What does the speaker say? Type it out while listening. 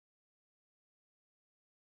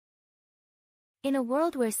In a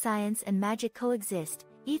world where science and magic coexist,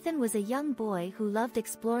 Ethan was a young boy who loved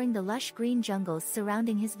exploring the lush green jungles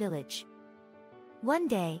surrounding his village. One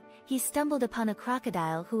day, he stumbled upon a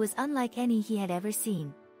crocodile who was unlike any he had ever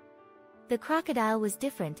seen. The crocodile was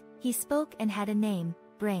different, he spoke and had a name,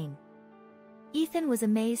 Brain. Ethan was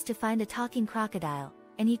amazed to find a talking crocodile,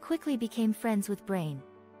 and he quickly became friends with Brain.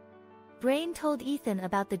 Brain told Ethan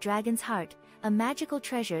about the dragon's heart, a magical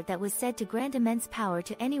treasure that was said to grant immense power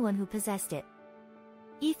to anyone who possessed it.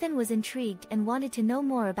 Ethan was intrigued and wanted to know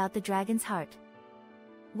more about the dragon's heart.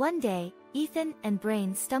 One day, Ethan and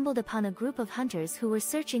Brain stumbled upon a group of hunters who were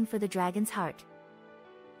searching for the dragon's heart.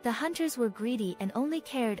 The hunters were greedy and only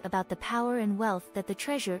cared about the power and wealth that the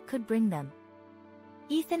treasure could bring them.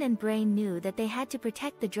 Ethan and Brain knew that they had to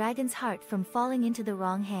protect the dragon's heart from falling into the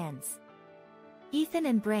wrong hands. Ethan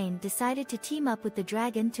and Brain decided to team up with the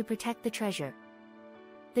dragon to protect the treasure.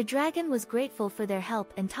 The dragon was grateful for their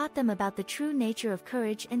help and taught them about the true nature of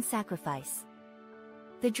courage and sacrifice.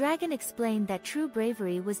 The dragon explained that true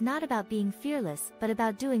bravery was not about being fearless but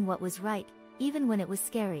about doing what was right, even when it was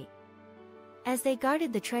scary. As they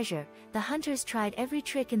guarded the treasure, the hunters tried every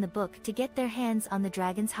trick in the book to get their hands on the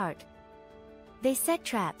dragon's heart. They set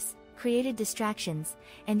traps, created distractions,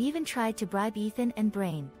 and even tried to bribe Ethan and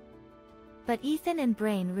Brain. But Ethan and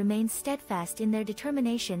Brain remained steadfast in their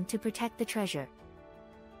determination to protect the treasure.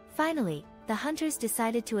 Finally, the hunters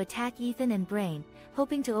decided to attack Ethan and Brain,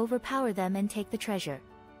 hoping to overpower them and take the treasure.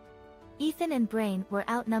 Ethan and Brain were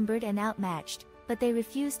outnumbered and outmatched, but they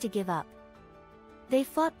refused to give up. They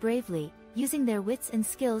fought bravely, using their wits and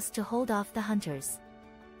skills to hold off the hunters.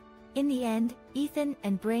 In the end, Ethan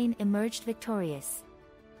and Brain emerged victorious.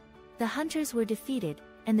 The hunters were defeated,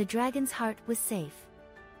 and the dragon's heart was safe.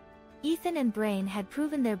 Ethan and Brain had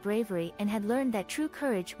proven their bravery and had learned that true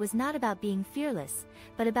courage was not about being fearless,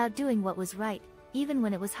 but about doing what was right, even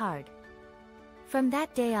when it was hard. From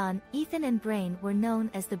that day on, Ethan and Brain were known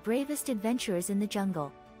as the bravest adventurers in the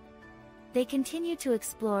jungle. They continued to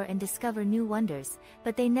explore and discover new wonders,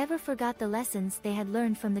 but they never forgot the lessons they had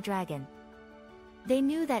learned from the dragon. They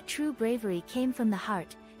knew that true bravery came from the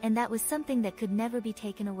heart, and that was something that could never be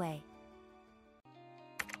taken away.